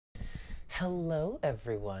Hello,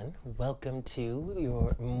 everyone. Welcome to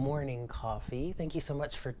your morning coffee. Thank you so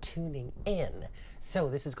much for tuning in. So,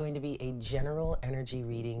 this is going to be a general energy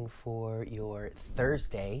reading for your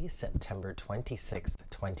Thursday, September 26th,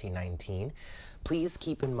 2019. Please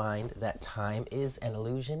keep in mind that time is an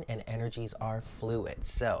illusion and energies are fluid.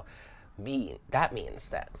 So, that means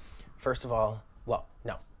that, first of all,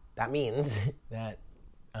 that means that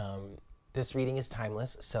this reading is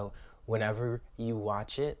timeless. So, whenever you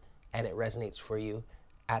watch it, and it resonates for you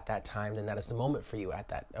at that time, then that is the moment for you or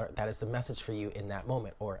that is the message for you in that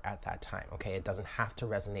moment or at that time, okay? It doesn't have to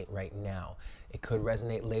resonate right now. It could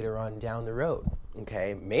resonate later on down the road,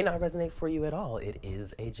 okay? It may not resonate for you at all. It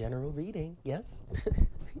is a general reading, yes?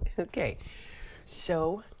 Okay,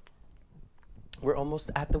 so we're almost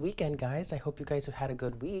at the weekend, guys. I hope you guys have had a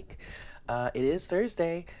good week. It is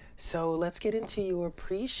Thursday, so let's get into your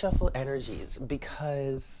pre-shuffle energies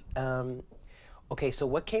because... Okay, so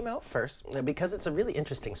what came out first, because it's a really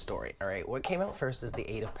interesting story, all right? What came out first is the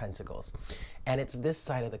Eight of Pentacles. And it's this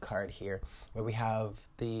side of the card here, where we have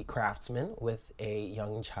the craftsman with a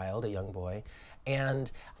young child, a young boy.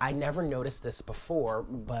 And I never noticed this before,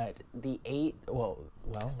 but the eight,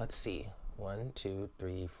 let's see. 1, 2,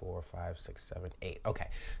 3, 4, 5, 6, 7, 8. Okay,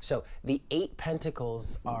 so the 8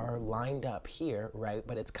 pentacles are lined up here, right?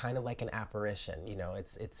 But it's kind of like an apparition, you know?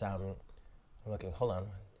 I'm looking, hold on.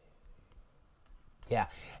 Yeah,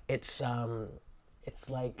 it's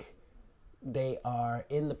like they are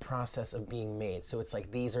in the process of being made. So it's like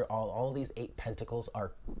these are all these 8 pentacles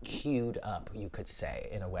are queued up, you could say,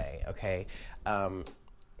 in a way, okay?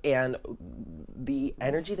 And the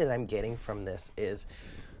energy that I'm getting from this is,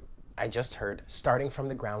 I just heard, starting from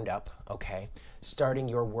the ground up, okay? Starting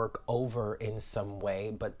your work over in some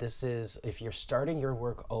way, but this is, if you're starting your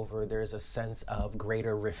work over, there's a sense of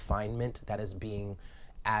greater refinement that is being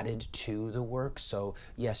added to the work. So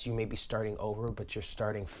yes, you may be starting over, but you're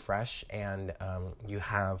starting fresh, and you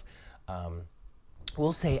have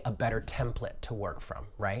we'll say a better template to work from,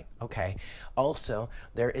 right? Okay. Also,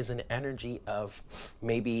 there is an energy of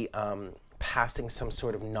maybe passing some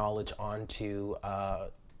sort of knowledge on to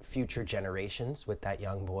future generations with that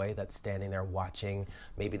young boy that's standing there watching.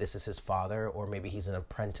 Maybe this is his father, or maybe he's an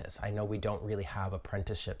apprentice. I know we don't really have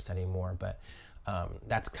apprenticeships anymore, but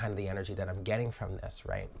that's kind of the energy that I'm getting from this,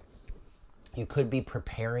 right? You could be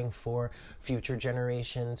preparing for future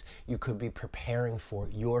generations. You could be preparing for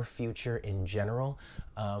your future in general.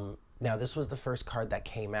 Now, this was the first card that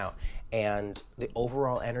came out, and the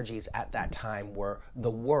overall energies at that time were the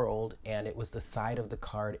world, and it was the side of the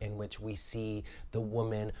card in which we see the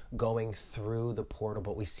woman going through the portal,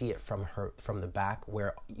 but we see it from the back,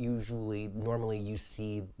 where normally you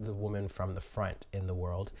see the woman from the front in the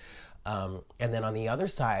world. And then on the other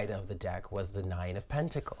side of the deck was the Nine of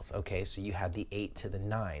Pentacles. Okay, so you had the 8 to the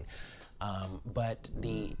 9. But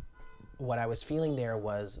what I was feeling there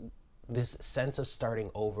was this sense of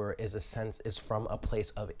starting over is from a place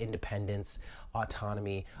of independence,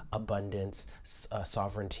 autonomy, abundance,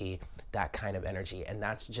 sovereignty, that kind of energy. And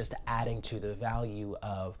that's just adding to the value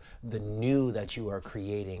of the new that you are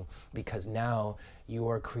creating, because now you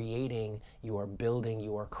are creating, you are building,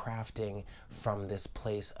 you are crafting from this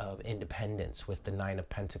place of independence with the Nine of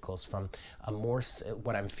Pentacles, from a more,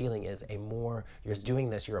 what I'm feeling is you're doing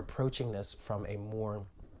this, you're approaching this from a more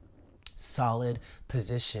solid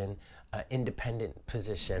position, independent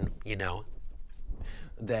position,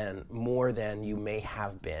 more than you may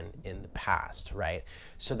have been in the past, right?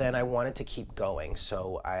 So then I wanted to keep going.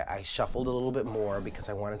 So I shuffled a little bit more because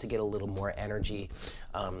I wanted to get a little more energy,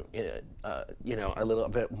 a little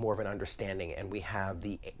bit more of an understanding. And we have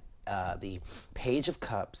the Page of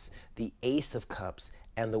Cups, the Ace of Cups,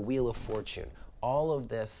 and the Wheel of Fortune. All of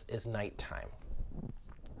this is nighttime.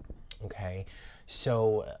 Okay,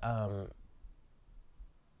 so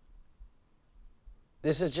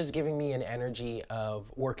this is just giving me an energy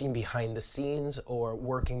of working behind the scenes or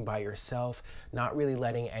working by yourself, not really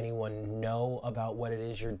letting anyone know about what it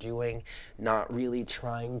is you're doing, not really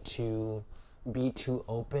trying to be too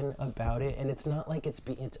open about it. And it's not like it's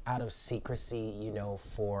out of secrecy,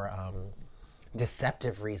 for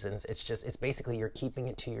deceptive reasons. It's basically you're keeping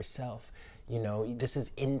it to yourself. This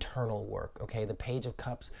is internal work, okay? The Page of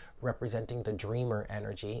Cups representing the dreamer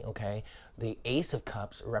energy, okay? The Ace of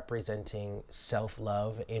Cups representing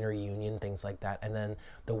self-love, inner union, things like that. And then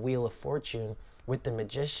the Wheel of Fortune with the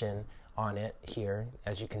Magician on it here,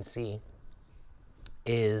 as you can see,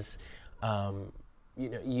 is,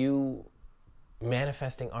 you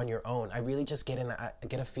manifesting on your own. I really just get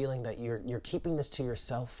a feeling that you're keeping this to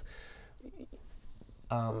yourself.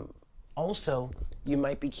 Also, you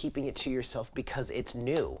might be keeping it to yourself because it's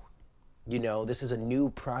new. You know, this is a new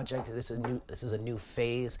project. This is a new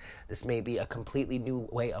phase. This may be a completely new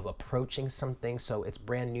way of approaching something. So it's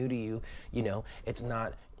brand new to you. You know, it's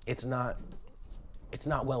not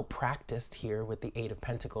well practiced here with the Eight of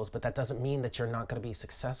Pentacles, but that doesn't mean that you're not going to be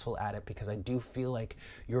successful at it, because I do feel like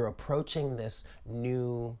you're approaching this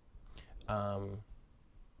new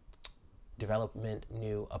development,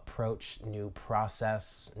 new approach, new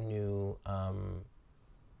process, new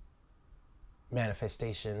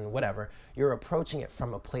manifestation, whatever. You're approaching it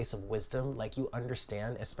from a place of wisdom, like you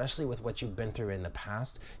understand, especially with what you've been through in the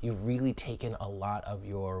past. You've really taken a lot of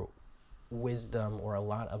your wisdom or a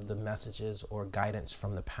lot of the messages or guidance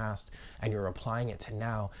from the past, and you're applying it to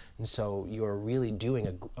now. And so you're really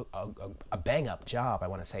doing a bang up job. I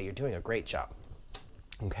want to say you're doing a great job.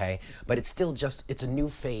 Okay, but it's still just, it's a new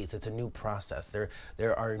phase, it's a new process.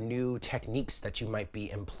 There are new techniques that you might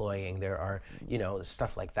be employing. There are, you know,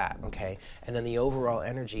 stuff like that. Okay, and then the overall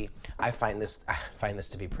energy, I find this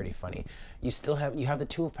to be pretty funny. You have the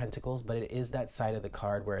Two of Pentacles, but it is that side of the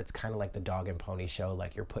card where it's kind of like the dog and pony show,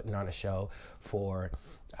 like you're putting on a show for,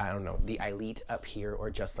 I don't know, the elite up here,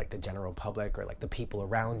 or just like the general public, or like the people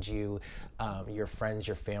around you, your friends,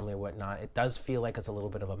 your family, whatnot. It does feel like it's a little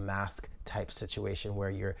bit of a mask type situation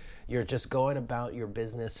where you're just going about your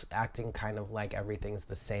business, acting kind of like everything's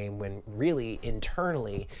the same, when really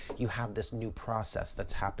internally you have this new process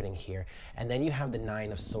that's happening here. And then you have the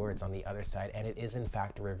Nine of Swords on the other side, and it is in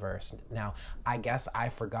fact reversed. Now, I guess I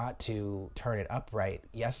forgot to turn it upright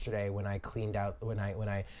yesterday when I cleaned up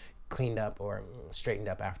or straightened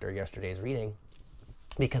up after yesterday's reading,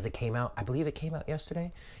 because it came out, I believe it came out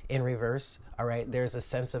yesterday in reverse. All right, there's a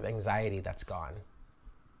sense of anxiety that's gone.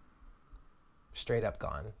 Straight up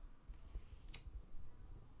gone.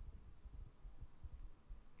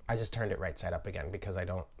 I just turned it right side up again because I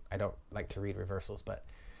don't like to read reversals, but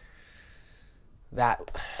that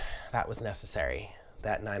was necessary.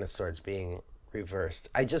 That Nine of Swords being reversed.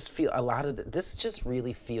 I just feel a lot of this just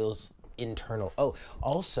really feels internal. Oh,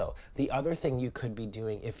 also, the other thing you could be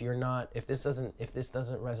doing, if this doesn't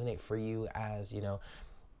resonate for you as, you know,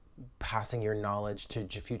 passing your knowledge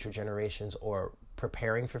to future generations or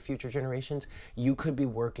preparing for future generations, you could be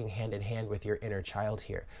working hand in hand with your inner child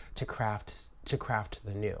here to craft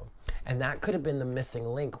the new. And that could have been the missing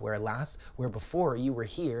link, where before you were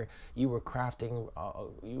here, you were crafting,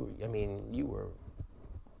 you were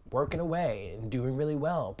working away and doing really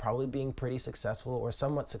well, probably being pretty successful or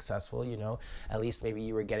somewhat successful, you know, at least maybe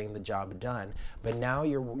you were getting the job done. But now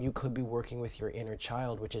you could be working with your inner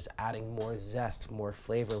child, which is adding more zest, more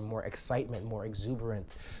flavor, more excitement, more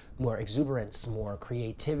exuberance, more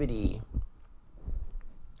creativity,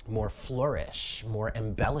 more flourish, more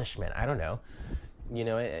embellishment. I don't know. You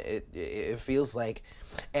know, it feels like,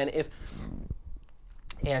 and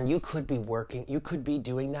you could be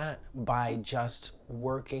doing that by just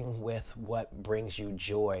working with what brings you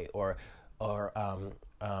joy, or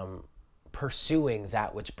pursuing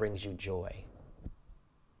that which brings you joy.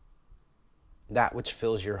 That which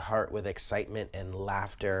fills your heart with excitement and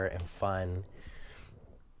laughter and fun.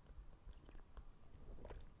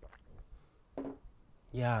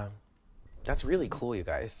 Yeah, that's really cool, you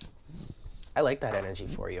guys. I like that energy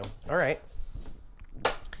for you. All right.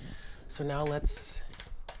 So now let's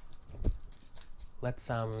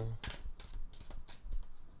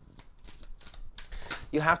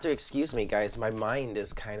you have to excuse me, guys. My mind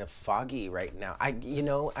is kind of foggy right now.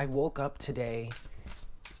 I woke up today.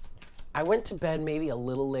 I went to bed maybe a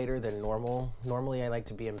little later than normal. Normally I like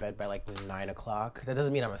to be in bed by like 9 o'clock. That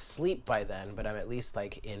doesn't mean I'm asleep by then, but I'm at least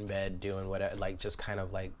like in bed doing whatever, like just kind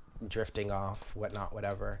of like drifting off, whatnot,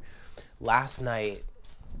 whatever. Last night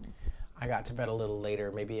I got to bed a little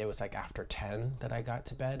later. Maybe it was like after 10 that I got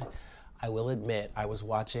to bed. I will admit, I was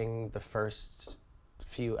watching the first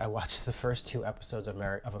 2 episodes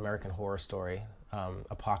of American Horror Story,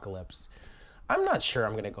 Apocalypse. I'm not sure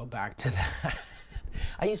I'm going to go back to that.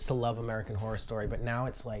 I used to love American Horror Story, but now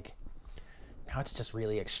it's just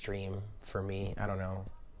really extreme for me. I don't know.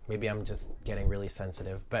 Maybe I'm just getting really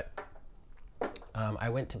sensitive. But I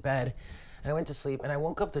went to bed and I went to sleep, and I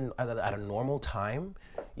woke up at a normal time.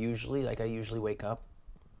 Usually, I usually wake up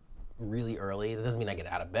really early. That doesn't mean I get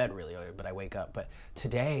out of bed really early, but I wake up. But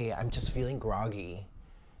today I'm just feeling groggy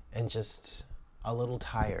and just a little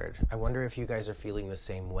tired. I wonder if you guys are feeling the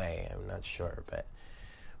same way. I'm not sure, but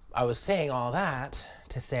I was saying all that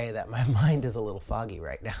to say that my mind is a little foggy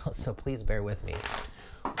right now, so please bear with me.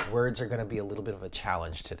 Words are going to be a little bit of a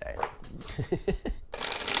challenge today.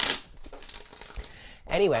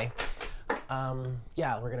 Anyway, we're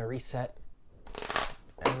going to reset,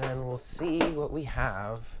 and then we'll see what we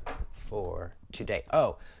have for today.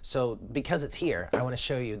 Oh, so because it's here, I want to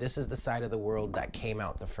show you, this is the side of the world that came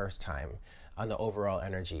out the first time on the overall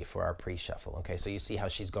energy for our pre-shuffle. Okay, so you see how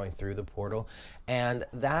she's going through the portal, and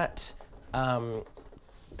that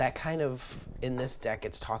that kind of, in this deck,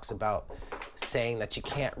 it talks about saying that you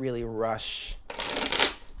can't really rush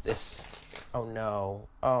this. Oh no,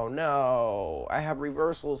 oh no, I have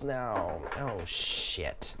reversals now. Oh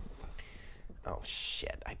shit,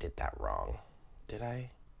 I did that wrong. Did I?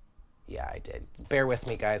 Yeah, I did. Bear with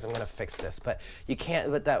me, guys, I'm gonna fix this. But you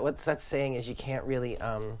can't, but what's that saying is you can't really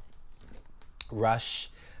rush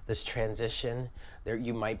this transition. There,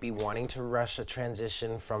 you might be wanting to rush a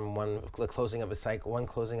transition from the closing of a cycle and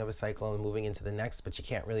moving into the next, but you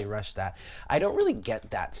can't really rush that. I don't really get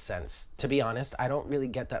that sense, to be honest. I don't really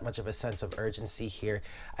get that much of a sense of urgency here.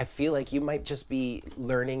 I feel like you might just be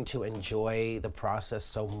learning to enjoy the process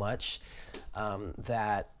so much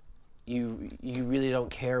that you really don't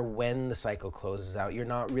care when the cycle closes out. You're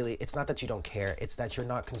not really, it's not that you don't care, it's that you're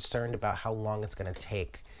not concerned about how long it's going to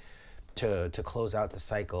take to close out the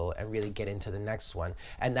cycle and really get into the next one.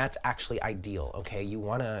 And that's actually ideal. Okay, you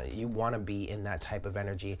want to be in that type of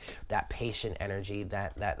energy, that patient energy,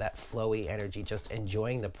 that flowy energy, just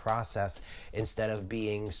enjoying the process instead of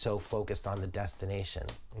being so focused on the destination.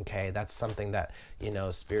 Okay, that's something that, you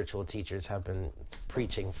know, spiritual teachers have been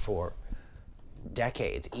preaching for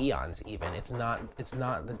decades, eons even. It's not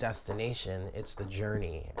the destination, it's the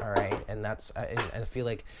journey. All right, and that's I feel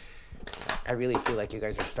like, I really feel like you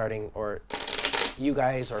guys are starting, or you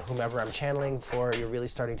guys or whomever I'm channeling for, you're really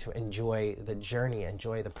starting to enjoy the journey,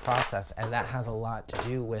 enjoy the process, and that has a lot to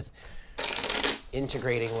do with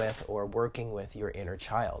integrating with or working with your inner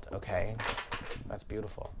child. Okay, that's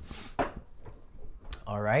beautiful.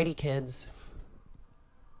 Alrighty, kids.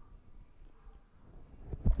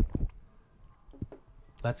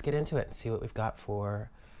 Let's get into it and see what we've got for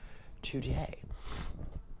today.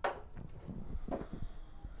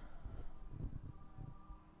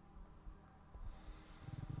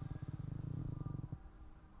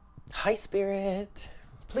 Hi, Spirit.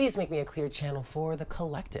 Please make me a clear channel for the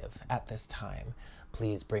collective at this time.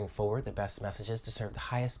 Please bring forward the best messages to serve the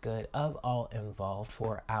highest good of all involved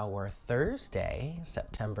for our Thursday,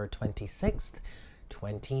 September 26th,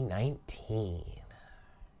 2019.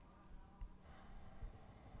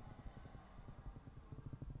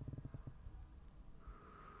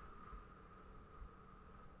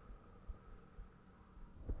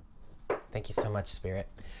 Thank you so much, Spirit.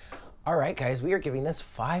 All right, guys, we are giving this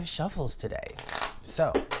 5 shuffles today.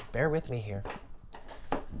 So, bear with me here.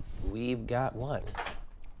 We've got 1,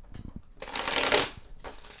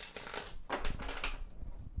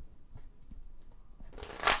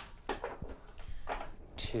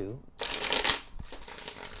 2,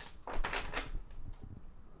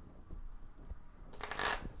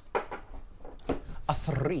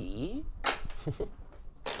 3,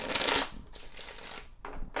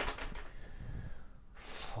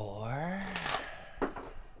 4,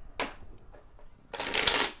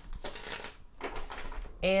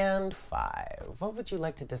 and 5. What would you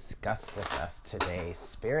like to discuss with us today,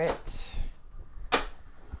 Spirit? Let's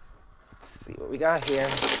see what we got here.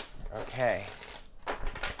 Okay,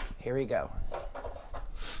 here we go.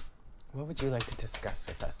 What would you like to discuss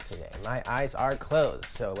with us today? My eyes are closed,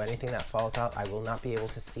 so anything that falls out, I will not be able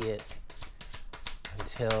to see it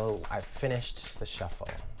until I've finished the shuffle.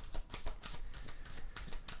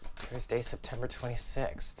 Thursday, September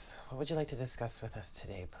 26th. What would you like to discuss with us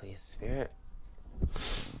today, please, Spirit?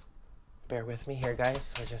 Bear with me here,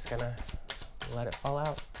 guys. We're just gonna let it fall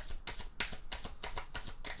out.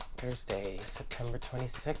 Thursday, September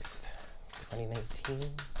 26th, 2019.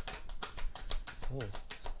 Ooh,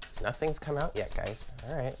 nothing's come out yet, guys.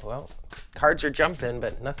 All right, well, cards are jumping,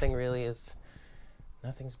 but nothing's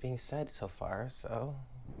being said so far, so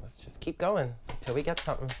let's just keep going until we get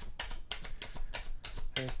something.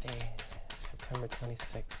 Thursday, September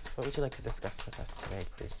 26th. What would you like to discuss with us today,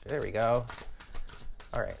 please? There we go.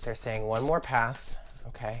 All right, they're saying one more pass.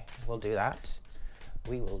 Okay, we'll do that.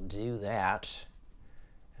 We will do that.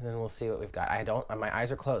 And then we'll see what we've got. My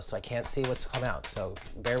eyes are closed, so I can't see what's come out, so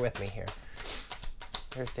bear with me here.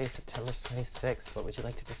 Thursday, September 26th. What would you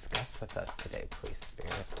like to discuss with us today, please,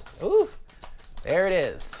 Spirit? Ooh, there it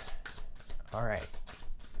is. All right.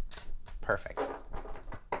 Perfect.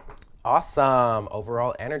 Awesome.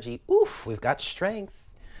 Overall energy. Oof, we've got strength.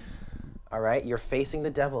 All right, you're facing the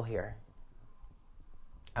devil here.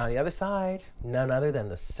 On the other side, none other than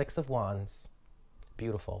the 6 of Wands.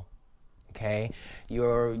 Beautiful. Okay?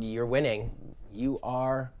 You're winning. You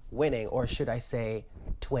are winning, or should I say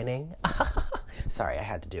twinning? Sorry, I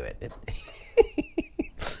had to do it.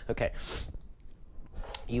 Okay.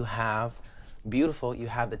 You have Beautiful. You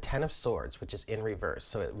have the Ten of Swords, which is in reverse.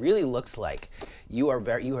 So it really looks like you are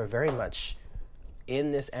very much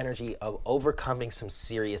in this energy of overcoming some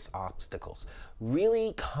serious obstacles.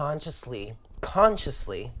 Really consciously,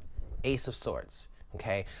 Ace of Swords,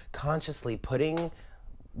 okay? Consciously putting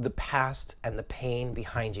the past and the pain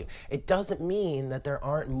behind you. It doesn't mean that there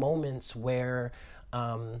aren't moments where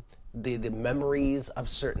the memories of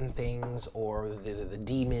certain things, or the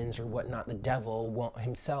demons or whatnot, the devil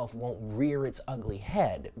himself won't rear its ugly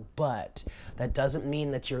head, but that doesn't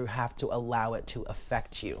mean that you have to allow it to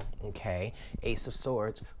affect you, okay? Ace of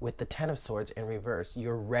Swords with the Ten of Swords in reverse.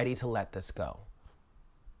 You're ready to let this go,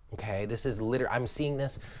 okay? This is literally, I'm seeing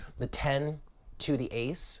this, the 10 to the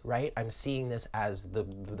ace, right? I'm seeing this as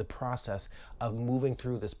the process of moving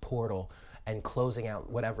through this portal and closing out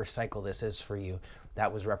whatever cycle this is for you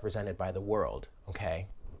that was represented by the world, okay?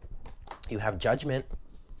 You have Judgment,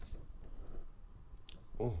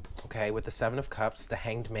 okay, with the Seven of Cups, the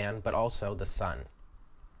Hanged Man, but also the Sun.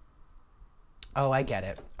 Oh, I get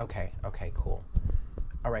it. Okay, cool.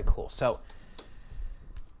 All right, cool. So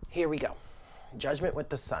here we go. Judgment with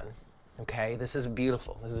the Sun. Okay, this is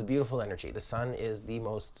beautiful. This is a beautiful energy. The Sun is the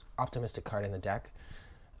most optimistic card in the deck.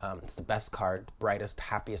 It's the best card, brightest,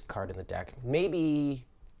 happiest card in the deck. Maybe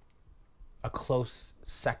a close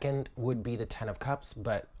second would be the Ten of Cups,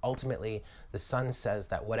 but ultimately the Sun says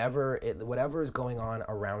that whatever is going on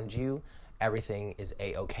around you, everything is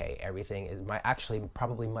a-okay. Everything is actually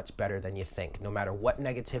probably much better than you think. No matter what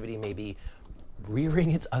negativity may be rearing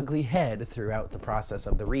its ugly head throughout the process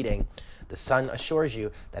of the reading, the Sun assures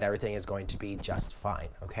you that everything is going to be just fine,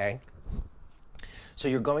 okay? So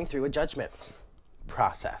you're going through a judgment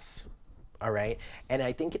process, all right? And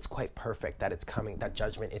I think it's quite perfect that it's coming, that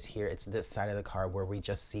Judgment is here. It's this side of the card where we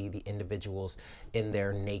just see the individuals in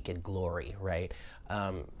their naked glory, right?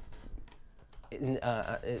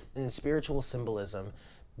 In spiritual symbolism,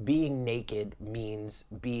 being naked means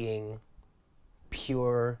being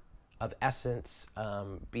pure of essence,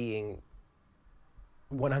 being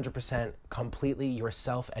 100% completely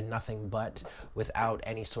yourself and nothing but, without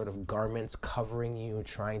any sort of garments covering you,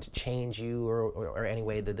 trying to change you, or any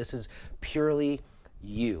way. That this is purely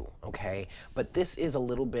you, okay? But this is a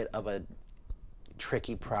little bit of a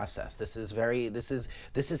tricky process. This is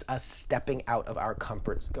us stepping out of our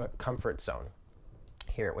comfort zone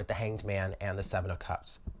here with the Hanged Man and the Seven of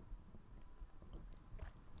Cups.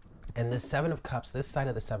 And the Seven of Cups, this side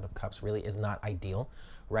of the Seven of Cups really is not ideal,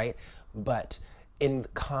 right? But in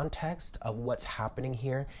context of what's happening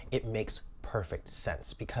here, it makes perfect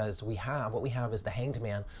sense, because what we have is the Hanged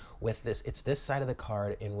Man with this. It's this side of the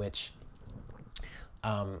card in which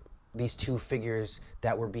these two figures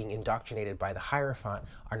that were being indoctrinated by the Hierophant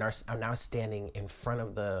are now standing in front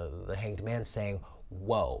of the Hanged Man saying,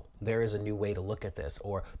 whoa, there is a new way to look at this,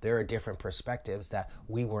 or there are different perspectives that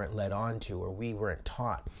we weren't led on to, or we weren't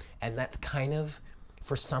taught. And that's kind of,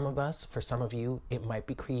 for some of us, for some of you, it might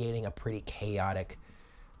be creating a pretty chaotic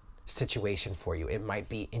situation for you. It might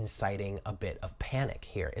be inciting a bit of panic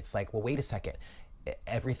here. It's like, well, wait a second.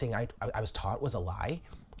 Everything I was taught was a lie?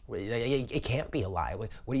 It can't be a lie. What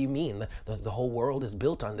do you mean? The whole world is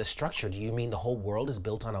built on this structure. Do you mean the whole world is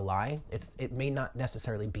built on a lie? It may not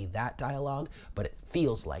necessarily be that dialogue, but it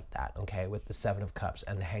feels like that, okay, with the Seven of Cups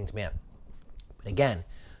and the Hanged Man. But again,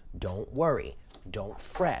 don't worry. Don't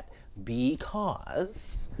fret,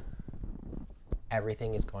 because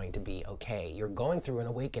everything is going to be okay. You're going through an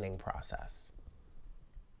awakening process.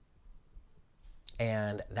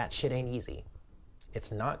 And that shit ain't easy.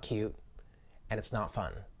 It's not cute, and it's not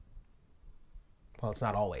fun. Well, it's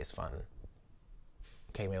not always fun.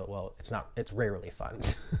 Okay, well, it's rarely fun.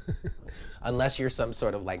 Unless you're some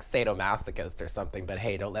sort of like sadomasochist or something, but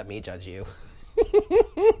hey, don't let me judge you.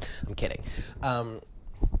 I'm kidding.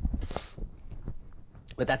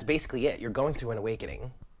 But that's basically it. You're going through an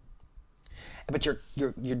awakening. But you're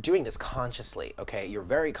doing this consciously, okay? You're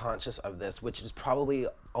very conscious of this, which is probably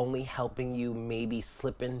only helping you maybe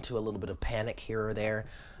slip into a little bit of panic here or there.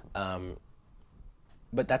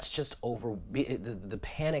 But that's just the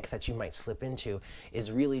panic that you might slip into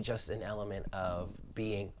is really just an element of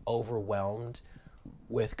being overwhelmed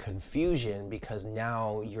with confusion, because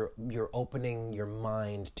now you're opening your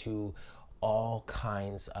mind to all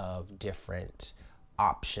kinds of different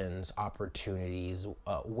options, opportunities,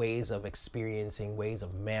 ways of experiencing, ways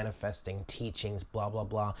of manifesting, teachings, blah, blah,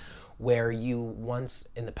 blah, where you once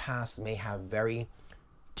in the past may have very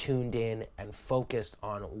tuned in and focused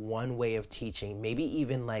on one way of teaching, maybe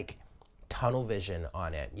even like tunnel vision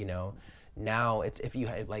on it, you know. Now it's, if you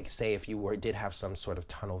like, say if you did have some sort of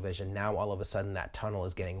tunnel vision, now all of a sudden that tunnel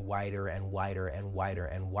is getting wider and wider and wider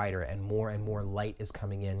and wider, and more light is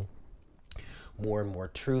coming in, more and more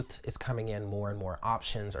truth is coming in, more and more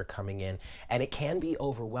options are coming in, and it can be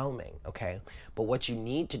overwhelming, okay? But what you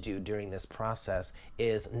need to do during this process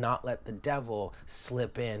is not let the devil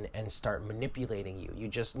slip in and start manipulating you. You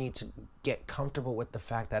just need to get comfortable with the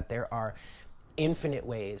fact that there are infinite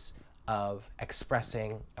ways of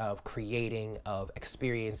expressing, of creating, of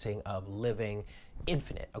experiencing, of living,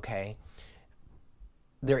 infinite, okay?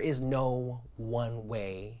 There is no one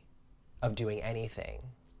way of doing anything.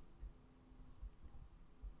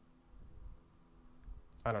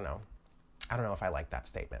 I don't know if I like that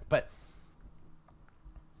statement, but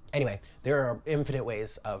anyway, there are infinite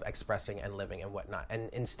ways of expressing and living and whatnot. And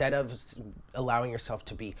instead of allowing yourself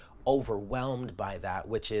to be overwhelmed by that,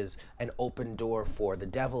 which is an open door for the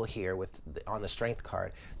devil here on the strength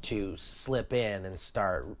card to slip in and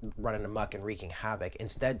start running amok and wreaking havoc,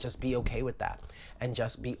 instead just be okay with that and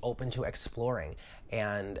just be open to exploring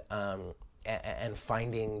and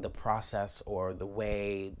finding the process or the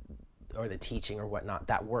way or the teaching or whatnot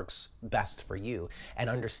that works best for you, and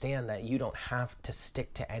understand that you don't have to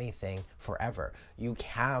stick to anything forever. You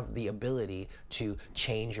have the ability to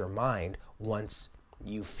change your mind once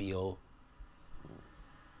you feel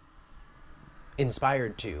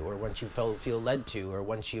inspired to, or once you feel led to, or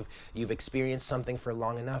once you've experienced something for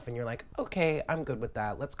long enough and you're like, okay, I'm good with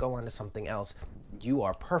that, let's go on to something else. You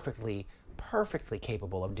are perfectly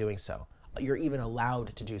capable of doing so. You're even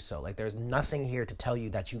allowed to do so. Like, there's nothing here to tell you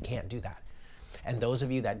that you can't do that. And those of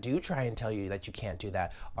you that do try and tell you that you can't do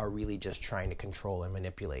that are really just trying to control and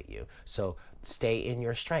manipulate you. So stay in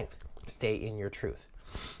your strength. Stay in your truth.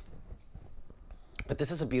 But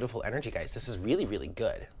this is a beautiful energy, guys. This is really, really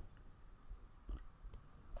good.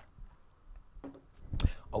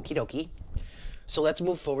 Okie dokie. So let's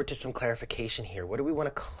move forward to some clarification here. What do we want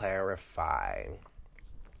to clarify?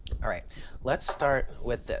 All right, let's start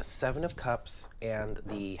with this Seven of Cups and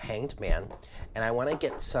the Hanged Man, and I want to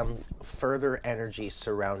get some further energy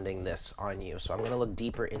surrounding this on you. So I'm going to look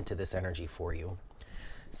deeper into this energy for you.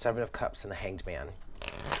 Seven of Cups and the Hanged Man.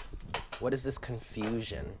 What is this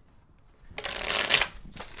confusion?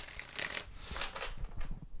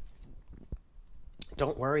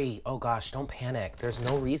 Don't worry. Oh gosh, don't panic. There's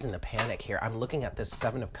no reason to panic here. I'm looking at this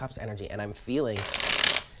Seven of Cups energy, and I'm feeling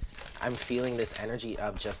this energy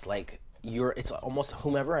of just like it's almost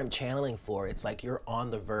whomever I'm channeling for, it's like you're on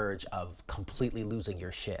the verge of completely losing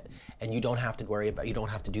your shit, and you don't have to worry about, you don't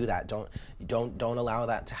have to do that. Don't allow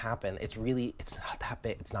that to happen. It's not that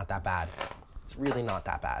big. It's not that bad. It's really not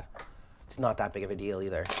that bad. It's not that big of a deal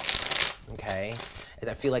either. Okay. And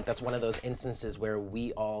I feel like that's one of those instances where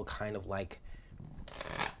we all kind of like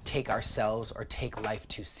take ourselves or take life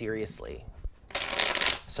too seriously.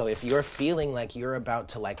 So if you're feeling like you're about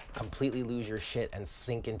to like completely lose your shit and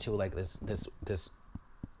sink into like this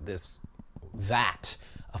vat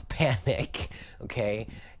of panic, okay?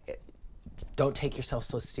 Don't take yourself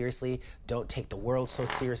so seriously. Don't take the world so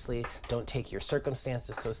seriously. Don't take your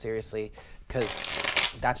circumstances so seriously,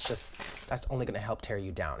 because that's only going to help tear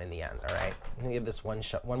you down in the end, all right? I'm going to give this one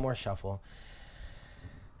more shuffle,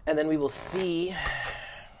 and then we will see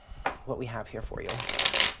what we have here for you.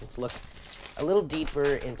 Let's look a little deeper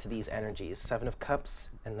into these energies. Seven of Cups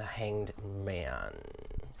and the Hanged Man.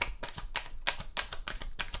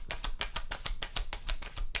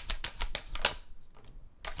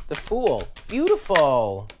 The Fool.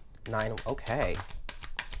 Beautiful. Nine. Okay.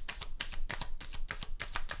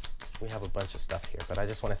 We have a bunch of stuff here, but I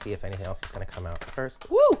just want to see if anything else is going to come out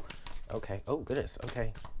first. Woo! Okay. Oh, goodness.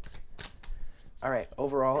 Okay. All right.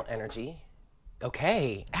 Overall energy.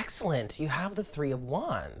 Okay. Excellent. You have the Three of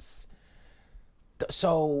Wands.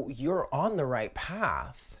 So you're on the right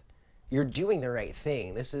path. You're doing the right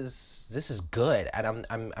thing. This is good, and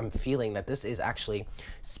I'm feeling that this is actually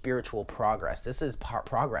spiritual progress. This is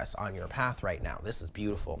progress on your path right now. This is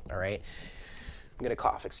beautiful. All right. I'm gonna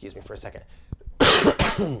cough. Excuse me for a second.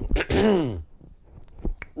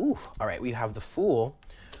 Ooh. All right. We have the Fool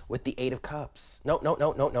with the Eight of Cups. No.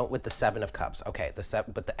 With the Seven of Cups. Okay.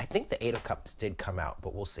 I think the Eight of Cups did come out,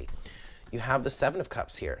 but we'll see. You have the Seven of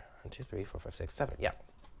Cups here. 1, 2, 3, 4, 5, 6, 7. Yeah.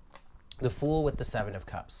 The Fool with the Seven of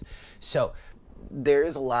Cups. So there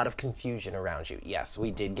is a lot of confusion around you. Yes,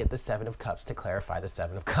 we did get the Seven of Cups to clarify the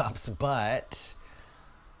Seven of Cups, but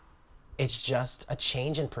it's just a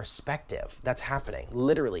change in perspective that's happening.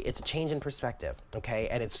 Literally, it's a change in perspective, okay?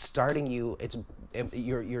 And it's starting you,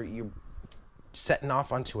 you're setting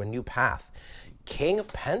off onto a new path. King of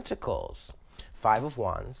Pentacles, Five of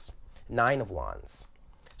Wands, Nine of Wands.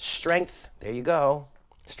 Strength, there you go.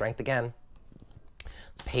 Strength again.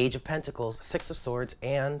 Page of Pentacles, Six of Swords,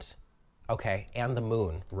 and the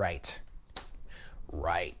Moon. Right.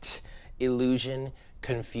 Illusion,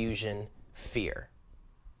 confusion, fear.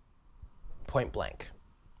 Point blank.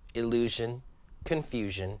 Illusion,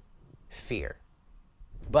 confusion, fear.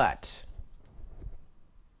 But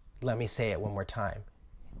let me say it one more time.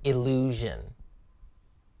 Illusion.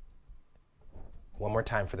 One more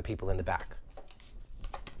time for the people in the back.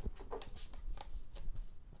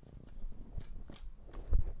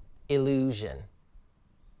 Illusion.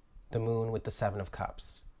 The moon with the 7 of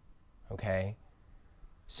cups. Okay?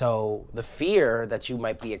 So the fear that you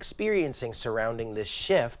might be experiencing surrounding this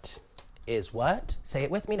shift is what? Say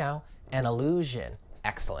it with me now. An illusion.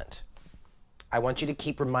 Excellent. I want you to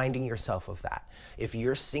keep reminding yourself of that. If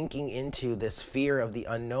you're sinking into this fear of the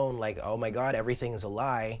unknown, like, oh my God, everything is a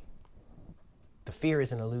lie, the fear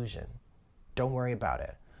is an illusion. Don't worry about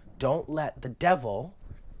it. Don't let the devil,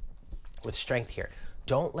 with strength here,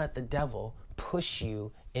 don't let the devil push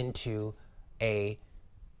you into a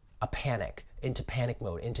panic, into panic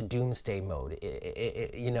mode, into doomsday mode.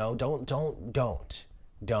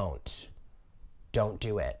 Don't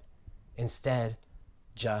do it. Instead,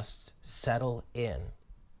 just settle in.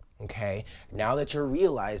 Okay? Now that you're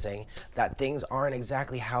realizing that things aren't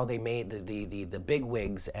exactly how they made the big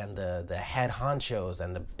wigs and the head honchos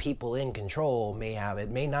and the people in control may have,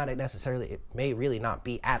 it may really not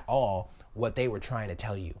be at all what they were trying to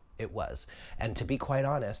tell you it was. And to be quite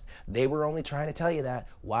honest, they were only trying to tell you that.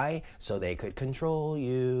 Why? So they could control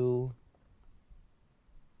you.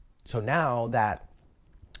 So now that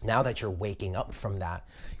you're waking up from that,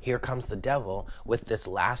 here comes the devil with this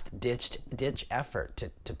last ditch effort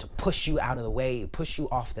to push you out of the way, push you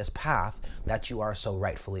off this path that you are so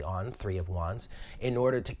rightfully on, 3 of Wands, in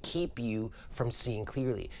order to keep you from seeing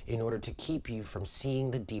clearly, in order to keep you from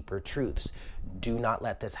seeing the deeper truths. Do not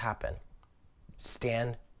let this happen.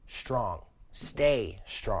 Stand strong. Stay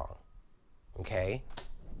strong. Okay?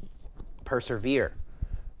 Persevere.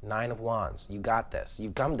 9 of Wands. You got this.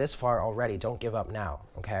 You've come this far already. Don't give up now.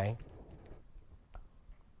 Okay?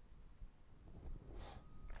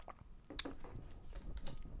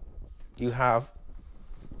 You have...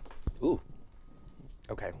 Ooh.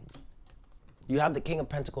 Okay. You have the King of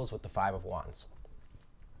Pentacles with the 5 of Wands.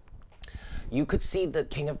 You could see the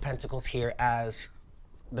King of Pentacles here as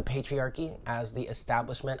the patriarchy, as the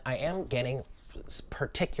establishment. I am getting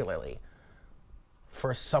particularly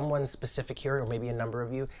for someone specific here, or maybe a number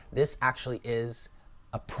of you, this actually is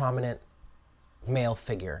a prominent male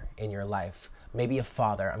figure in your life. Maybe a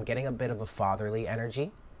father. I'm getting a bit of a fatherly energy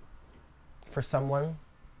for someone.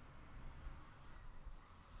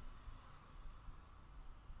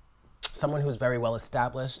 Someone who's very well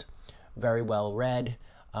established, very well read,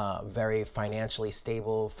 very financially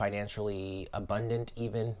stable, financially abundant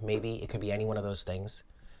even, maybe. It could be any one of those things.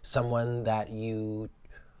 Someone that you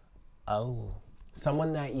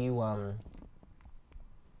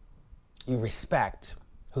you respect,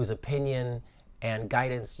 whose opinion and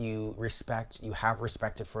guidance you respect, you have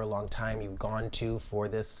respected for a long time, you've gone to for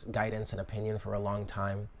this guidance and opinion for a long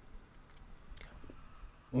time.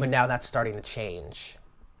 But now that's starting to change.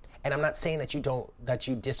 And I'm not saying that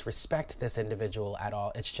you disrespect this individual at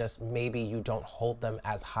all. It's just maybe you don't hold them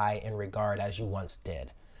as high in regard as you once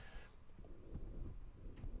did.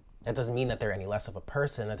 That doesn't mean that they're any less of a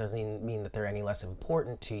person. That doesn't mean that they're any less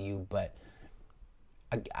important to you. But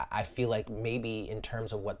I feel like maybe in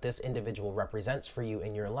terms of what this individual represents for you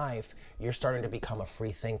in your life, you're starting to become a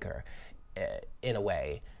free thinker in a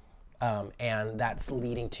way. And that's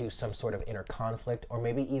leading to some sort of inner conflict, or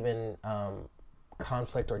maybe even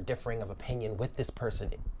conflict or differing of opinion with this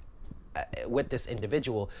person, with this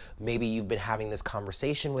individual. Maybe you've been having this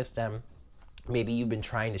conversation with them. Maybe you've been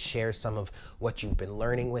trying to share some of what you've been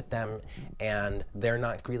learning with them, and they're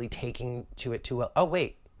not really taking to it too well. Oh,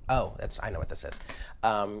 wait. Oh, I know what this is.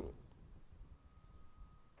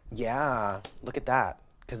 Yeah, look at that.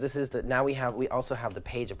 Because this is we also have the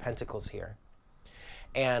Page of Pentacles here.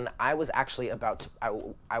 And I was actually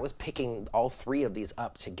I was picking all 3 of these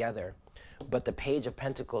up together, but the Page of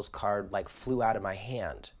Pentacles card flew out of my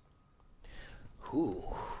hand. Ooh.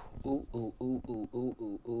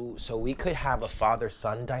 So we could have a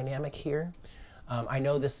father-son dynamic here. I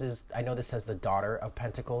know this says the Daughter of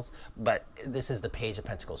Pentacles, but this is the Page of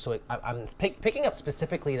Pentacles. So I'm picking up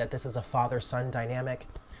specifically that this is a father-son dynamic,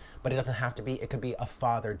 but it doesn't have to be. It could be a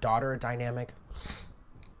father-daughter dynamic.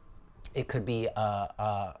 It could be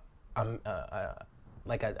a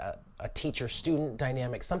teacher-student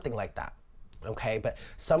dynamic, something like that. Okay, but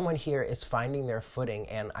someone here is finding their footing,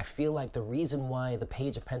 and I feel like the reason why the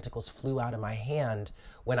Page of Pentacles flew out of my hand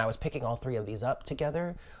when I was picking all 3 of these up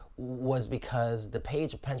together was because the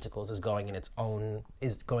Page of Pentacles is going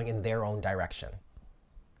in their own direction.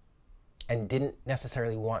 and didn't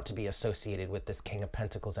necessarily want to be associated with this King of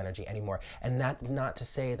Pentacles energy anymore. And that's not to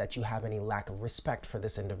say that you have any lack of respect for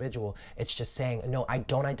this individual. It's just saying, no, I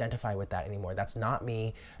don't identify with that anymore. That's not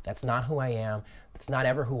me. That's not who I am. That's not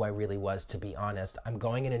ever who I really was, to be honest. I'm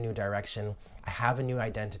going in a new direction. I have a new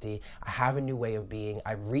identity. I have a new way of being.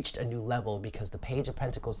 I've reached a new level, because the Page of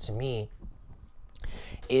Pentacles to me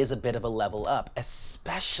is a bit of a level up,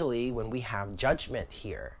 especially when we have Judgment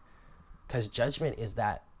here, because Judgment is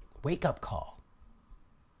that wake-up call,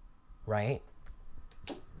 right?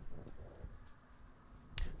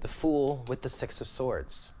 The Fool with the Six of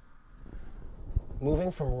Swords.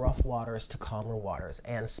 Moving from rough waters to calmer waters.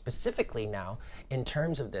 And specifically now, in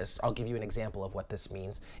terms of this, I'll give you an example of what this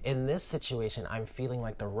means. In this situation, I'm feeling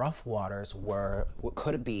like the rough waters were,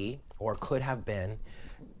 could be, or could have been,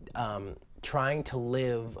 trying to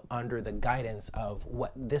live under the guidance of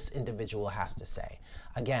what this individual has to say.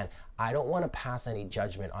 Again, I don't want to pass any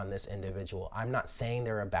judgment on this individual. I'm not saying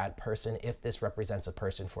they're a bad person if this represents a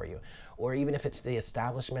person for you. Or even if it's the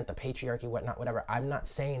establishment, the patriarchy, whatnot, whatever. I'm not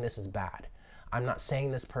saying this is bad. I'm not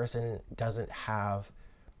saying this person doesn't have,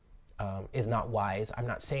 is not wise. I'm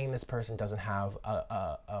not saying this person doesn't have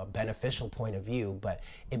a beneficial point of view, but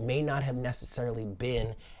it may not have necessarily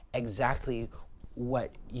been exactly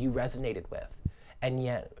what you resonated with, and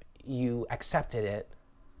yet you accepted it,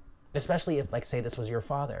 especially if, like, say this was your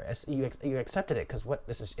father. You accepted it because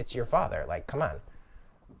it's your father. Like, come on.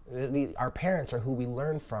 Our parents are who we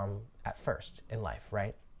learn from at first in life,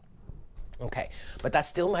 right? Okay, but that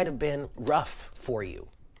still might have been rough for you,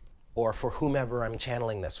 or for whomever I'm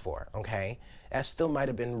channeling this for, okay? That still might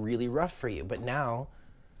have been really rough for you, but now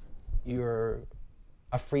you're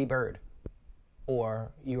a free bird,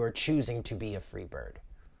 or you're choosing to be a free bird.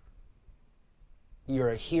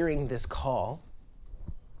 You're hearing this call,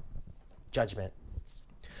 Judgment.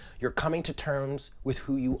 You're coming to terms with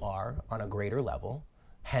who you are on a greater level,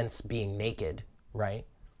 hence being naked, right?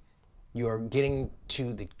 You're getting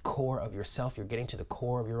to the core of yourself. You're getting to the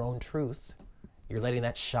core of your own truth. You're letting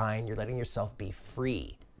that shine. You're letting yourself be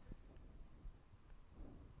free.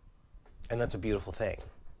 And that's a beautiful thing.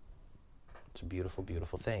 It's a beautiful,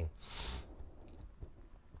 beautiful thing.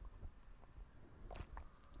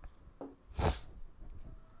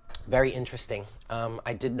 Very interesting.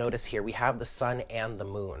 I did notice here we have the sun and the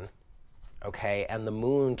moon. Okay, and the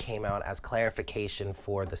moon came out as clarification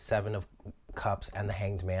for the Seven of Cups and the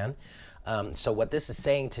Hanged Man. So what this is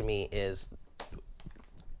saying to me is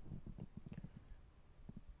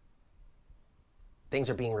things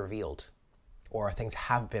are being revealed, or things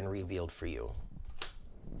have been revealed for you.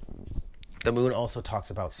 The moon also talks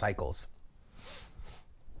about cycles.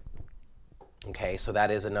 Okay, so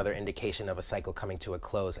that is another indication of a cycle coming to a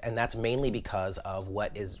close, and that's mainly because of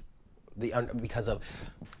because of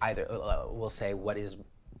either we'll say what is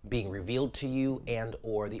being revealed to you, and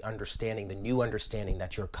or the understanding, the new understanding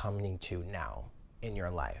that you're coming to now in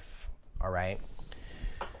your life. All right.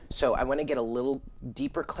 So I want to get a little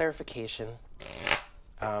deeper clarification.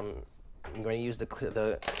 I'm going to use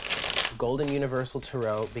the Golden Universal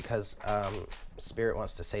Tarot because Spirit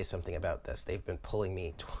wants to say something about this. They've been pulling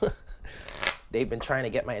me. They've been trying to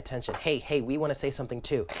get my attention. Hey, we want to say something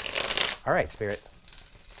too. All right, Spirit.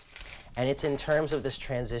 And it's in terms of this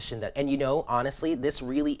transition that, and you know, honestly, this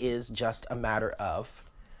really is just a matter of,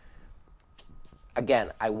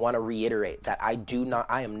 again, I want to reiterate that I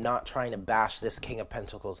am not trying to bash this King of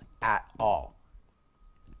Pentacles at all.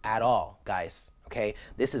 At all, guys. Okay?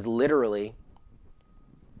 This is literally,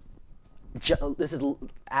 this is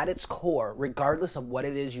at its core, regardless of what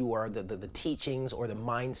it is you are, the teachings or the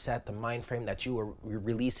mindset, the mind frame that you're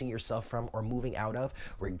releasing yourself from or moving out of,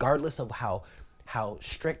 regardless of how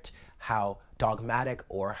strict, how dogmatic,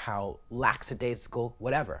 or how lackadaisical,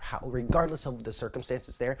 whatever, regardless of the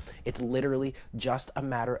circumstances there, it's literally just a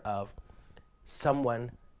matter of someone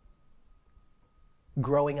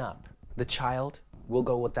growing up. The child, we'll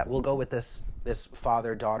go with that. We'll go with this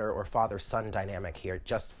father-daughter or father-son dynamic here,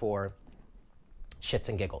 just for shits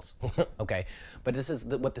and giggles. Okay, but this is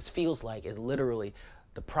what this feels like is literally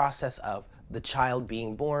the process of the child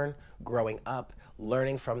being born, growing up,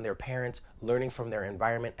 learning from their parents, learning from their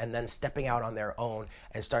environment, and then stepping out on their own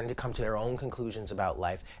and starting to come to their own conclusions about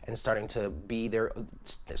life and starting to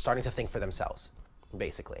think for themselves,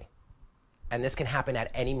 basically. And this can happen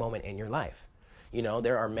at any moment in your life. You know,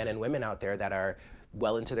 there are men and women out there that are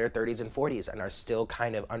well into their 30s and 40s and are still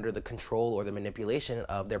kind of under the control or the manipulation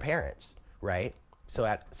of their parents, right? So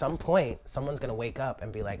at some point, someone's going to wake up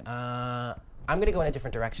and be like, I'm going to go in a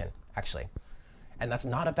different direction, actually. And that's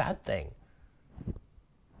not a bad thing.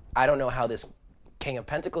 I don't know how this King of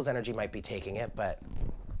Pentacles energy might be taking it, but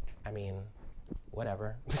I mean,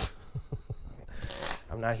 whatever.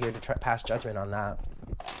 I'm not here to pass judgment on that.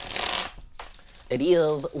 It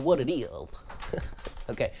is what it is.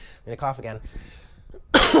 Okay, I'm going to cough again.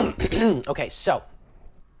 Okay, so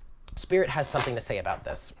Spirit has something to say about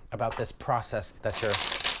this process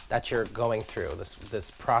that you're going through,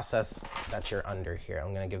 this process that you're under here.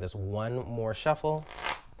 I'm going to give this one more shuffle,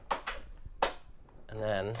 and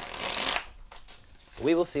then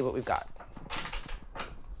we will see what we've got.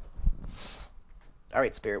 All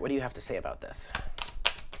right, Spirit, what do you have to say about this?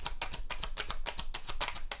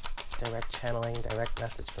 Direct channeling, direct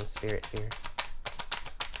message from Spirit here.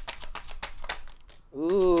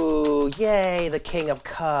 Ooh, yay, the King of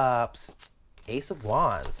Cups. Ace of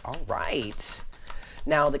Wands, all right.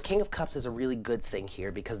 Now, the King of Cups is a really good thing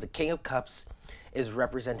here because the King of Cups is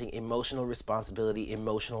representing emotional responsibility,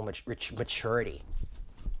 emotional maturity.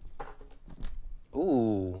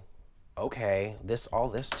 Ooh, okay, all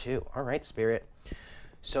this too. All right, Spirit.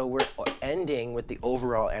 So we're ending with the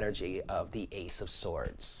overall energy of the Ace of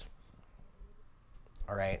Swords.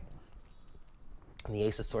 All right. And the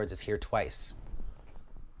Ace of Swords is here twice.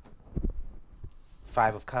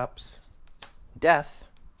 Five of Cups, Death,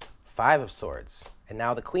 Five of Swords. And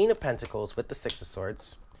now the Queen of Pentacles with the Six of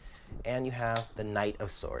Swords. And you have the Knight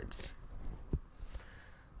of Swords.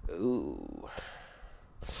 Ooh.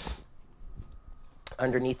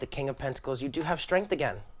 Underneath the King of Pentacles, you do have strength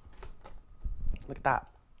again. Look at that.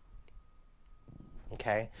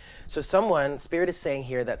 Okay, so Spirit is saying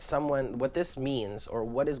here that what this means, or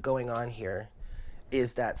what is going on here,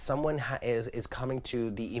 is that someone is coming to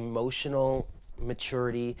the emotional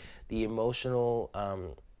maturity, the emotional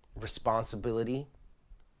responsibility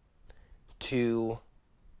to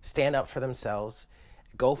stand up for themselves,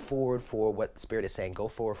 go forward for what Spirit is saying, go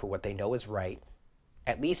forward for what they know is right,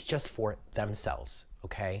 at least just for themselves,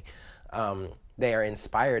 okay? They are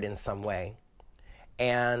inspired in some way.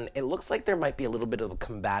 And it looks like there might be a little bit of a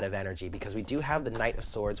combative energy because we do have the Knight of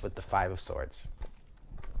Swords with the Five of Swords.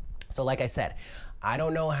 So like I said, I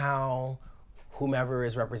don't know how whomever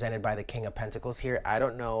is represented by the King of Pentacles here, I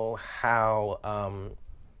don't know how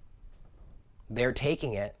they're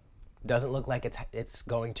taking it. Doesn't look like it's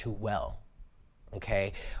going too well.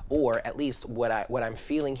 Okay? Or at least what I'm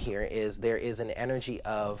feeling here is there is an energy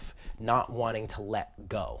of not wanting to let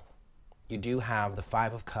go. You do have the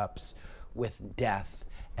Five of Cups with Death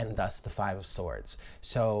and thus the Five of Swords.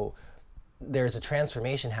 So there's a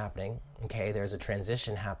transformation happening, okay? There's a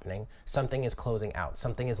transition happening. Something is closing out.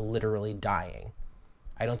 Something is literally dying.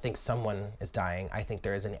 I don't think someone is dying. I think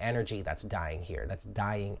there is an energy that's dying here, that's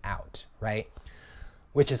dying out, right?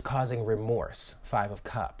 Which is causing remorse, Five of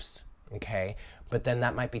Cups, okay? But then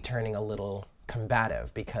that might be turning a little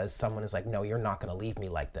combative because someone is like, no, you're not going to leave me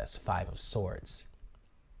like this, Five of Swords.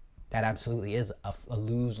 That absolutely is a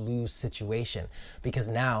lose-lose situation because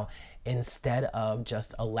now instead of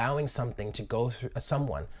just allowing someone to go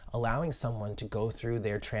through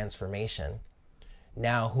their transformation,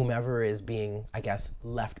 now whomever is being, I guess,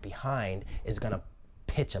 left behind is going to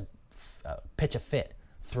pitch a fit,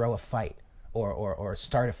 throw a fight, or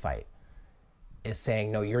start a fight, is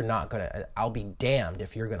saying, no, you're not going to, I'll be damned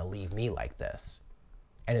if you're going to leave me like this,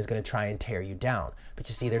 and is going to try and tear you down. But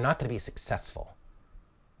you see, they're not going to be successful.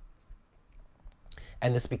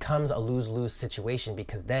 And this becomes a lose-lose situation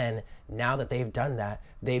because then, now that they've done that,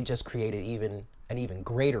 they've just created an even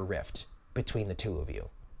greater rift between the two of you.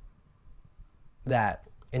 That,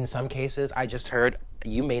 in some cases, I just heard,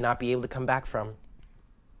 you may not be able to come back from.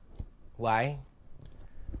 Why?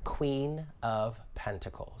 Queen of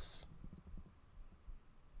Pentacles.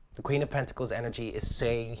 The Queen of Pentacles energy is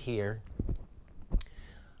saying here,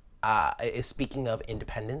 is speaking of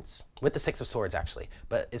independence, with the Six of Swords actually,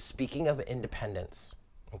 but is speaking of independence,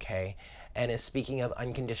 okay? And is speaking of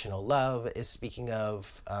unconditional love, is speaking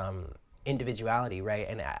of individuality, right?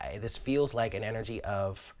 And this feels like an energy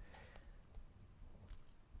of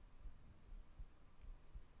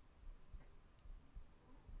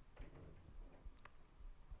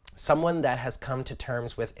someone that has come to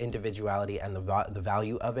terms with individuality and the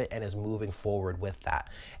value of it and is moving forward with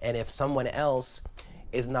that. And if someone else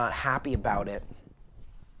is not happy about it,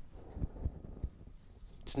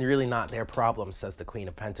 it's really not their problem, says the Queen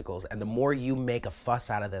of Pentacles. And the more you make a fuss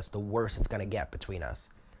out of this, the worse it's going to get between us.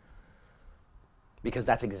 Because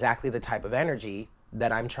that's exactly the type of energy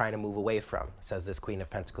that I'm trying to move away from, says this Queen of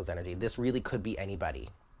Pentacles energy. This really could be anybody.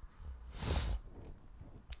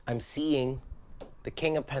 I'm seeing the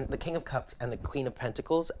King of Cups and the Queen of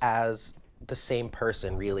Pentacles as the same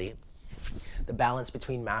person, really. The balance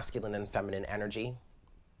between masculine and feminine energy.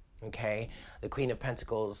 Okay, the Queen of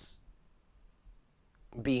Pentacles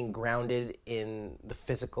being grounded in the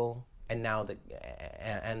physical and now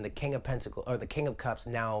the King of Pentacles, or the King of Cups,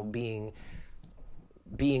 now being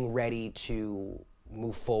ready to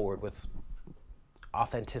move forward with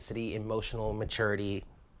authenticity, emotional maturity,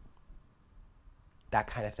 that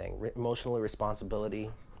kind of thing, emotional responsibility.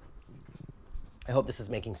 I hope this is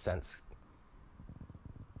making sense,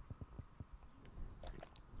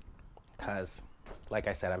 because, like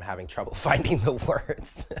I said, I'm having trouble finding the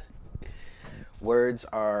words. Words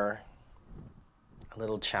are a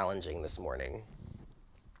little challenging this morning.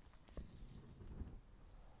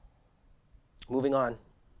 Moving on.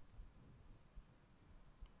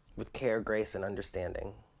 With care, grace, and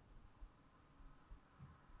understanding.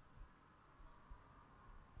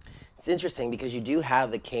 It's interesting because you do have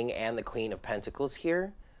the King and the Queen of Pentacles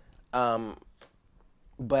here,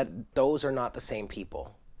 but those are not the same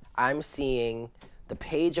people. I'm seeing the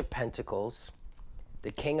Page of Pentacles,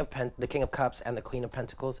 the King of Cups, and the Queen of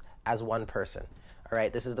Pentacles as one person. All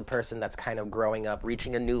right, this is the person that's kind of growing up,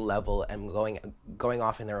 reaching a new level, and going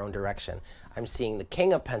off in their own direction. I'm seeing the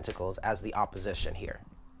King of Pentacles as the opposition here.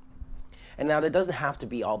 And now there doesn't have to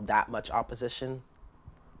be all that much opposition.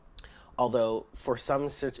 Although for some,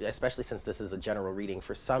 especially since this is a general reading,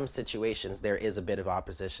 for some situations there is a bit of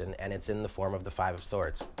opposition, and it's in the form of the Five of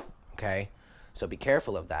Swords. Okay? So be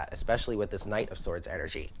careful of that, especially with this Knight of Swords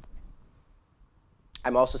energy.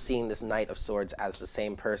 I'm also seeing this Knight of Swords as the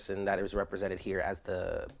same person that is represented here as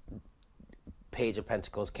the Page of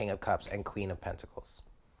Pentacles, King of Cups, and Queen of Pentacles.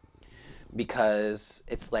 Because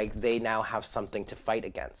it's like they now have something to fight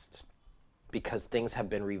against. Because things have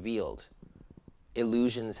been revealed.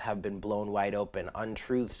 Illusions have been blown wide open.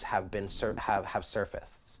 Untruths have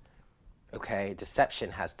surfaced. Okay? Deception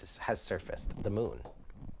has surfaced. The moon.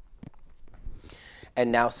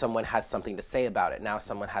 And now someone has something to say about it. Now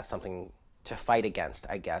someone has something to fight against,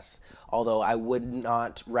 I guess. Although I would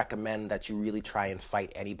not recommend that you really try and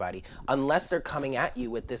fight anybody unless they're coming at you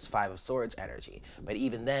with this Five of Swords energy. But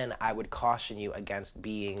even then, I would caution you against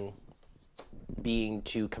being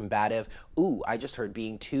too combative. Ooh, I just heard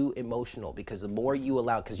being too emotional, because the more you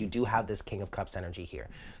allow, because you do have this King of Cups energy here.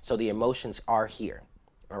 So the emotions are here,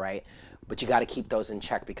 all right? But you got to keep those in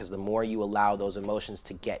check, because the more you allow those emotions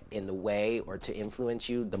to get in the way or to influence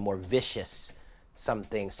you, the more vicious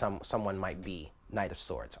someone might be. Knight of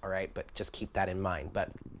Swords, all right? But just keep that in mind. But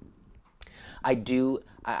I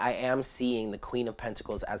am seeing the Queen of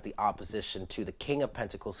Pentacles as the opposition to the King of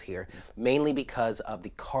Pentacles here, mainly because of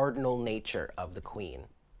the cardinal nature of the Queen,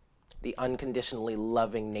 the unconditionally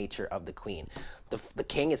loving nature of the Queen. The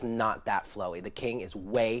King is not that flowy. The King is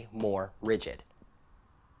way more rigid.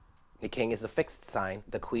 The King is the fixed sign.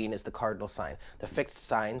 The Queen is the cardinal sign. The fixed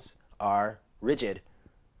signs are rigid.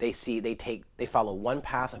 They follow one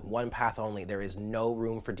path and one path only. There is no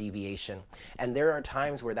room for deviation. And there are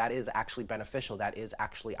times where that is actually beneficial. That is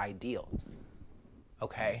actually ideal.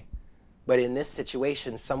 Okay? But in this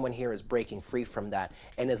situation, someone here is breaking free from that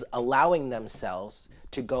and is allowing themselves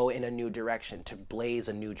to go in a new direction, to blaze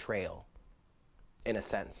a new trail, in a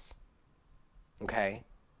sense. Okay?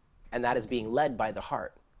 And that is being led by the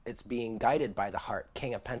heart. It's being guided by the heart.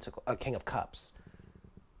 King of Cups.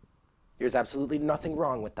 There's absolutely nothing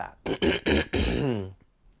wrong with that.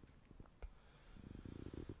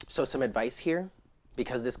 So some advice here,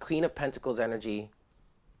 because this Queen of Pentacles energy,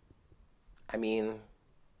 I mean,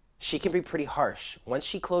 she can be pretty harsh. Once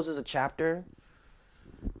she closes a chapter,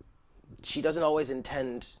 she doesn't always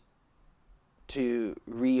intend to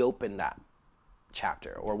reopen that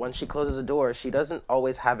chapter. Or once she closes a door, she doesn't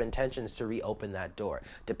always have intentions to reopen that door,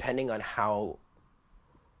 depending on how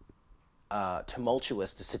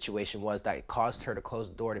tumultuous the situation was that caused her to close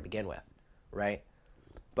the door to begin with, right?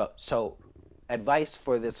 But so advice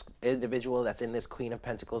for this individual that's in this Queen of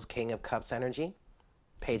Pentacles, King of Cups energy,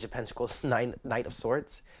 Page of Pentacles, Knight of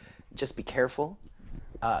Swords, just be careful.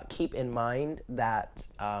 Keep in mind that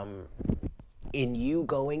in you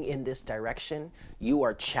going in this direction, you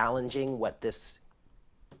are challenging what this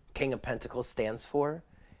King of Pentacles stands for.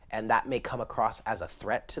 And that may come across as a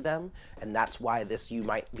threat to them. And that's why you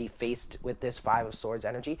might be faced with this Five of Swords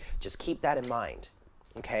energy. Just keep that in mind.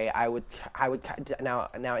 Okay, I would now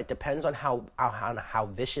it depends on how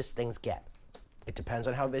vicious things get. It depends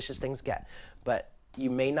on how vicious things get. But you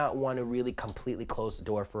may not want to really completely close the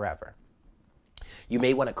door forever. You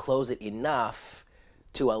may want to close it enough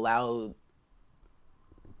to allow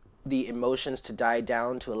the emotions to die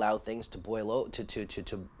down, to allow things to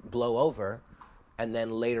to blow over. And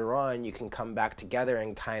then later on, you can come back together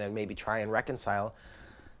and kind of maybe try and reconcile.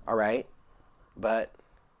 All right? But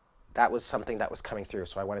that was something that was coming through,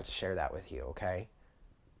 so I wanted to share that with you, okay?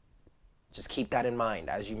 Just keep that in mind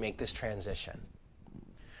as you make this transition.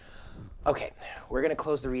 Okay, we're going to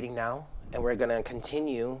close the reading now, and we're going to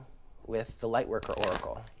continue with the Lightworker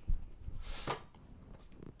Oracle.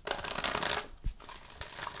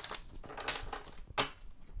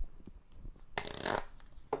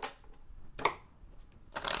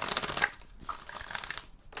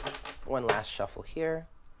 One last shuffle here,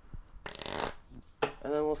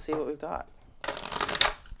 and then we'll see what we've got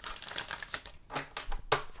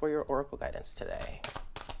for your Oracle guidance today.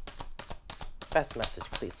 Best message,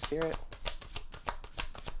 please, Spirit.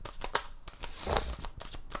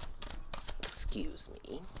 Excuse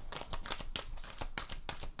me.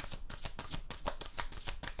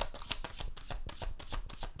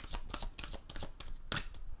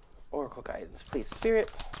 Oracle guidance, please, Spirit,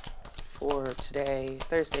 for today,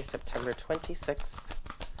 Thursday, September 26th,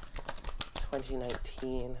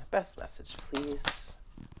 2019. Best message, please.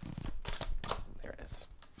 There it is.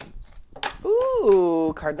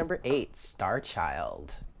 Ooh, card number 8, Star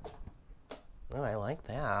Child. Oh, I like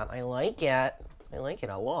that. I like it. I like it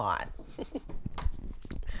a lot.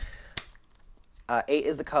 8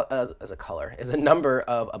 is is a number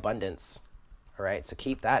of abundance. All right, so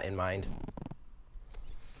keep that in mind.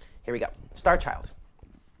 Here we go. Star Child.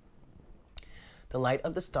 The light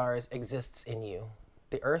of the stars exists in you.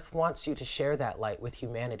 The earth wants you to share that light with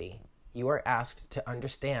humanity. You are asked to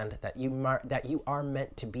understand that you are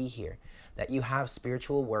meant to be here, that you have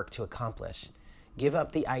spiritual work to accomplish. Give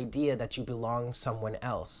up the idea that you belong somewhere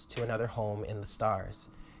else, to another home in the stars.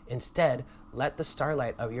 Instead, let the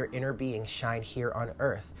starlight of your inner being shine here on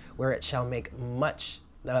earth, where it shall make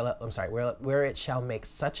where it shall make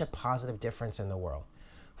such a positive difference in the world.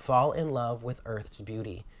 Fall in love with Earth's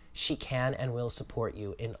beauty. She can and will support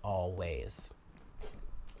you in all ways.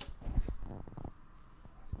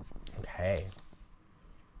 Okay.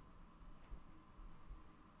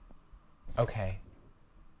 Okay.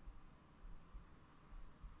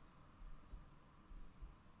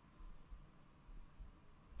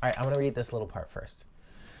 All right, I'm going to read this little part first.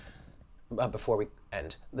 Before we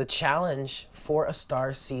end. The challenge for a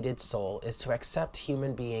star-seeded soul is to accept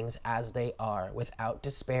human beings as they are without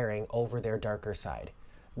despairing over their darker side.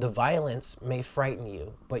 The violence may frighten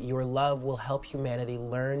you, but your love will help humanity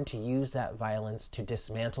learn to use that violence to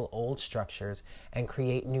dismantle old structures and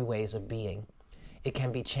create new ways of being. It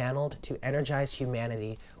can be channeled to energize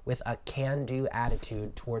humanity with a can-do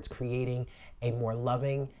attitude towards creating a more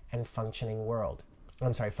loving and functional world.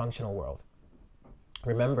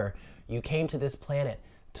 Remember, you came to this planet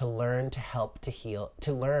to learn and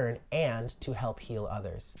to help heal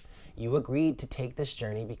others. You agreed to take this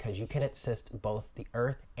journey because you can assist both the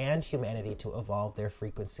earth and humanity to evolve their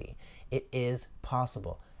frequency. It is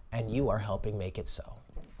possible, and you are helping make it so.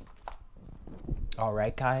 All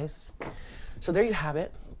right, guys. So there you have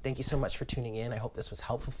it. Thank you so much for tuning in. I hope this was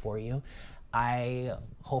helpful for you. I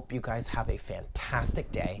hope you guys have a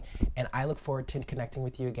fantastic day, and I look forward to connecting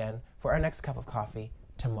with you again for our next cup of coffee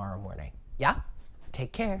tomorrow morning. Yeah?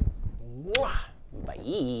 Take care. Mwah.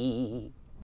 Bye.